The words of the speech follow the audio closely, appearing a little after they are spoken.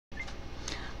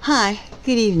Hi,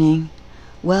 good evening.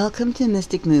 Welcome to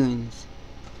Mystic Moons.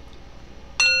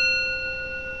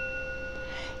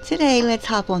 Today, let's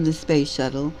hop on the space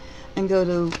shuttle and go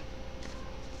to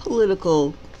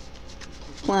political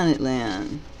planet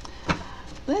land.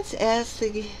 Let's ask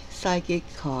the psychic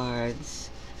cards,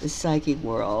 the psychic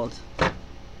world,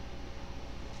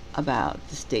 about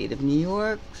the state of New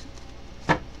York,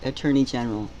 Attorney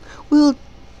General. Will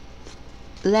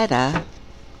Letitia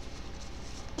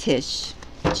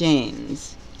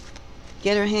James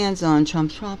get her hands on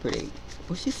Trump's property?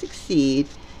 Will she succeed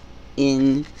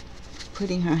in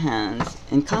putting her hands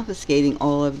and confiscating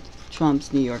all of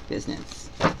Trump's New York business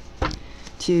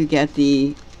to get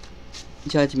the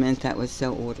judgment that was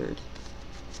so ordered?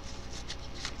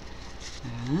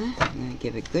 I'm going to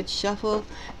give a good shuffle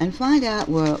and find out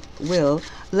will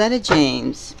Letitia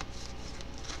James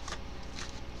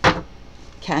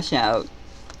cash out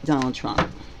Donald Trump.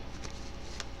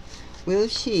 Will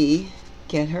she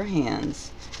get her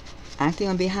hands, acting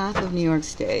on behalf of New York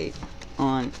State,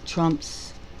 on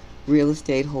Trump's real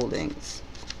estate holdings?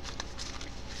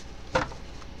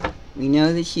 We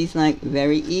know that she's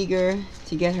very eager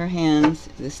to get her hands.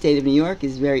 The state of New York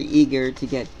is very eager to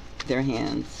get their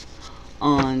hands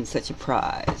on such a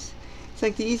prize. It's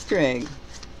like the Easter egg,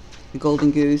 the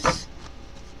golden goose,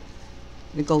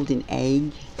 the golden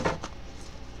egg.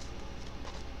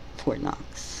 Fort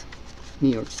Knox, New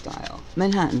York style,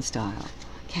 Manhattan style.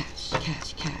 Cash,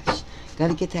 cash, cash. Got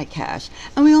to get that cash.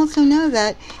 And we also know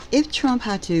that if Trump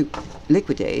had to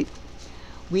liquidate,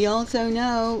 we also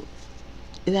know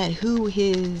that who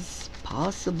his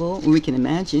possible, we can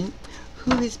imagine,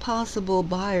 who his possible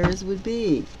buyers would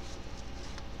be.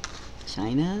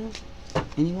 China?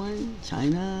 Anyone?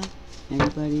 China?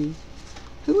 Anybody?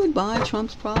 Who would buy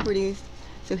Trump's properties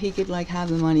so he could have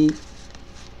the money,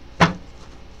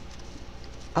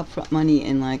 upfront money,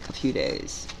 in a few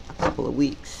days, a couple of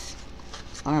weeks?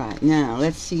 Alright, now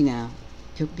let's see now.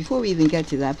 Before we even get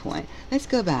to that point, let's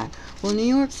go back. Well, New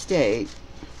York State,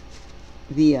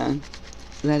 via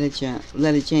Letitia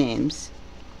James,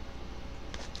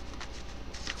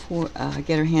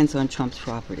 get her hands on Trump's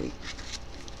property.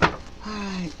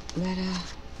 Alright, Letta,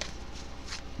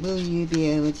 will you be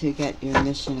able to get your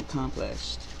mission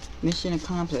accomplished? Mission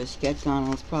accomplished, get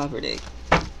Donald's property.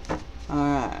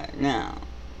 Alright, now,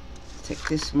 take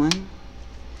this one,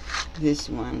 and this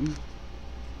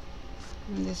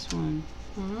one.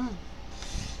 Alright.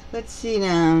 Let's see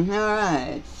now.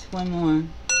 Alright, one more.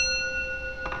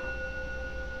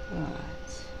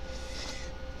 Alright.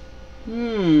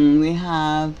 We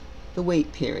have the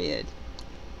wait period.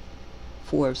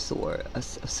 Four of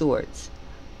swords.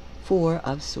 Four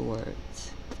of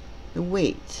swords. The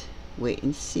wait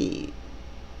and see.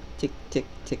 Tick, tick,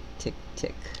 tick, tick,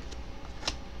 tick.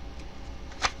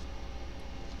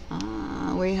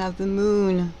 We have the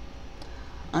moon.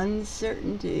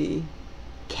 Uncertainty.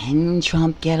 Can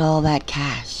Trump get all that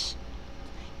cash?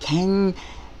 Can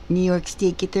New York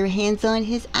State get their hands on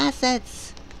his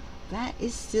assets? That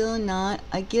is still not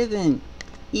a given.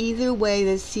 Either way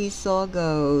the seesaw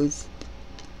goes,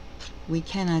 we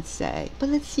cannot say. But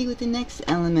let's see what the next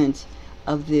element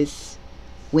of this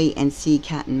wait and see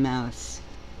cat and mouse,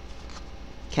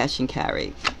 cash and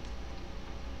carry.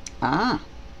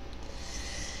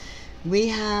 We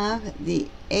have the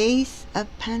Ace of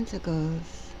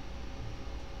Pentacles.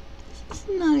 It's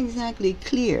not exactly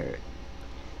clear.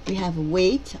 We have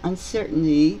wait,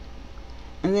 uncertainty,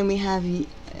 and then we have the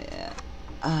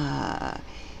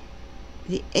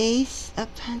Ace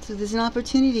of Pentacles. There's an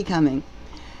opportunity coming.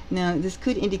 Now, this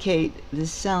could indicate the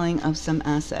selling of some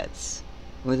assets,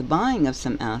 or the buying of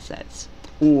some assets,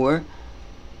 or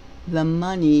the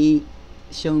money,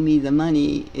 show me the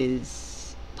money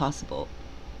is possible.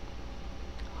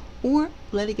 Or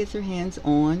Letty gets her hands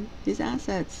on his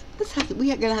assets.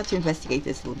 We are going to have to investigate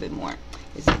this a little bit more.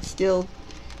 Is it still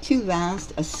too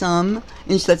vast a sum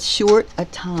in such short a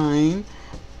time?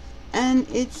 And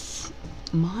it's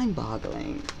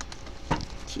mind-boggling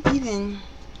to even...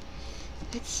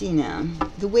 Let's see now.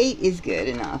 The wait is good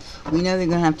enough. We know they're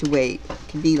going to have to wait. It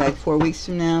could be 4 weeks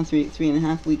from now,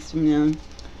 3.5 weeks from now.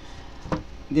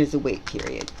 There's a wait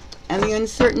period. And the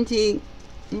uncertainty...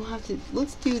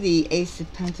 let's do the Ace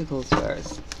of Pentacles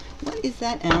first. What is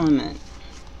that element?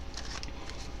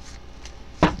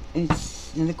 Now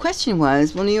the question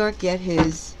was, will New York get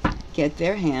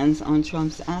their hands on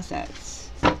Trump's assets?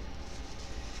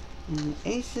 And the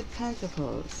Ace of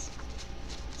Pentacles.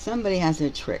 Somebody has a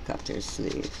trick up their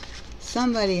sleeve.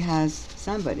 Somebody is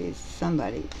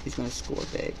going to score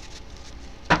big.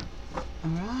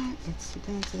 Alright, let's get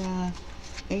down to that.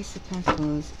 Ace of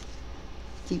Pentacles.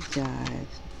 Deep dive.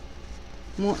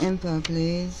 More info,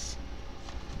 please.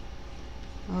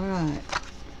 All right.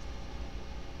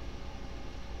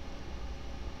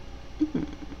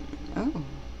 Oh.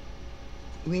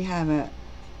 We have a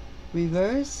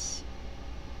reverse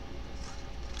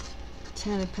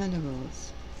Ten of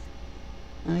Pentacles.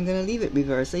 And I'm going to leave it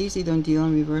reversed. I usually don't deal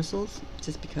in reversals,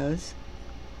 just because.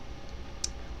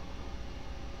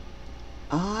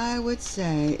 I would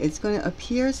say it's going to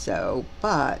appear so,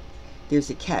 but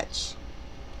there's a catch.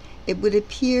 It would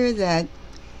appear that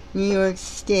New York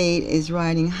State is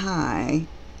riding high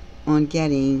on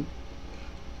getting,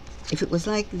 if it was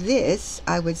like this,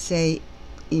 I would say,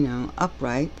 you know,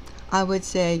 upright, I would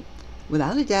say,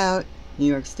 without a doubt, New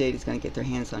York State is going to get their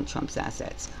hands on Trump's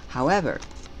assets. However,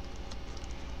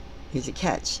 here's a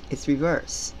catch. It's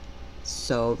reverse.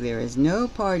 So there is no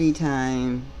party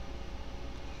time.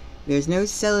 There's no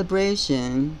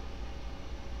celebration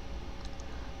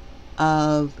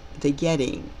of the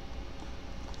getting.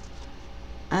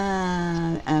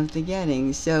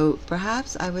 So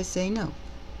perhaps I would say no.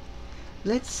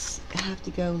 Let's have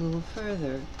to go a little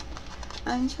further.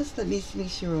 And just let me make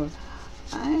sure.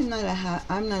 I'm not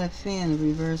a fan of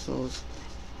reversals.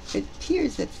 It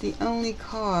appears that's the only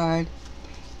card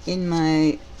in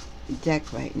my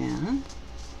deck right now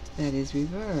that is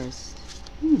reversed.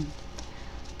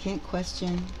 Can't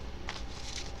question.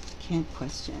 Can't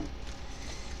question.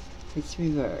 It's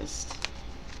reversed.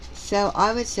 So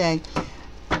I would say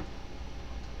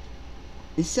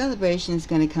the celebration is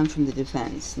going to come from the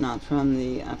defense, not from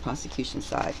the prosecution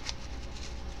side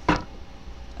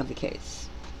of the case.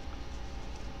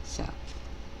 So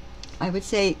I would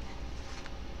say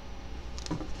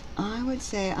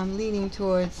I'm leaning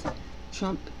towards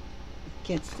Trump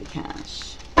gets the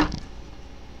cash.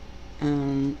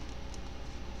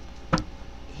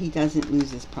 He doesn't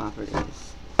lose his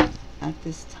properties at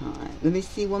this time. Let me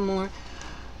see one more.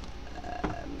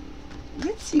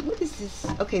 Let's see, what is this?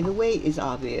 Okay, the weight is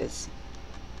obvious.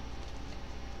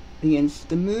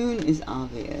 The moon is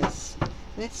obvious.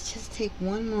 Let's just take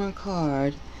one more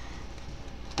card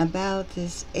about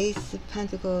this Ace of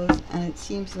Pentacles, and it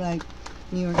seems like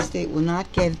New York State will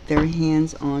not get their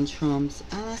hands on Trump's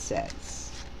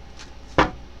assets.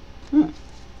 Alright.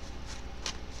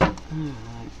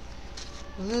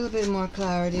 A little bit more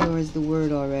clarity, or is the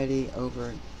word already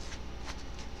over?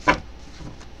 Let's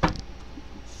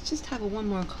just have one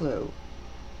more clue.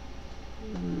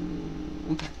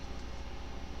 Okay.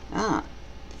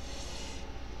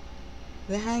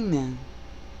 The Hangman.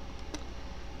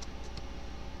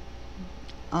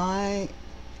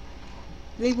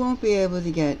 They won't be able to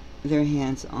get their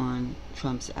hands on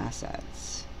Trump's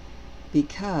assets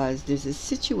because there's a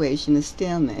situation, a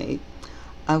stalemate,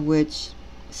 of which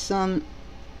some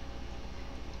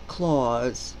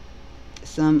clause,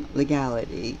 some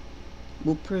legality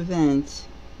will prevent,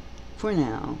 for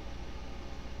now,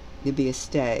 there be a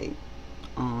stay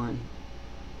on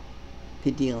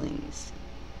the dealings.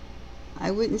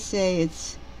 I wouldn't say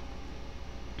it's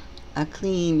a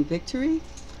clean victory,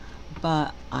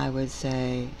 but I would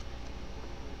say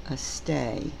a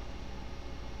stay.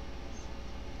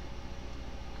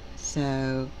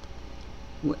 So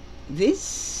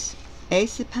this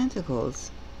Ace of Pentacles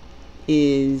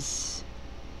is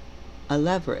a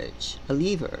leverage, a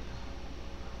lever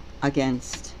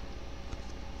against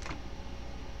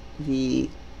the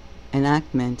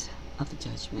enactment of the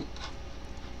judgment.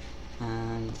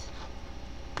 And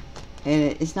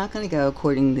it's not going to go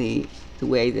according the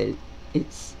way that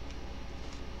it's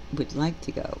would like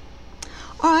to go.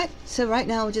 Alright, so right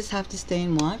now we'll just have to stay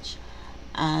and watch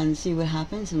and see what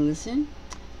happens and listen,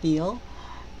 feel,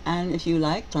 and if you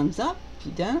like, thumbs up. If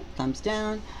you don't, thumbs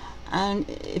down. And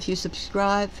if you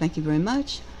subscribe, thank you very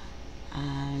much.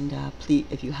 And please,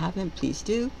 if you haven't, please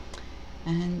do.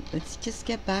 And let's just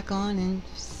get back on and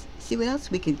see what else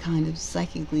we could kind of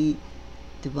psychically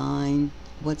divine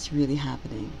what's really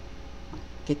happening.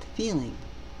 Get the feeling.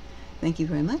 Thank you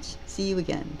very much. See you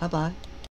again. Bye-bye.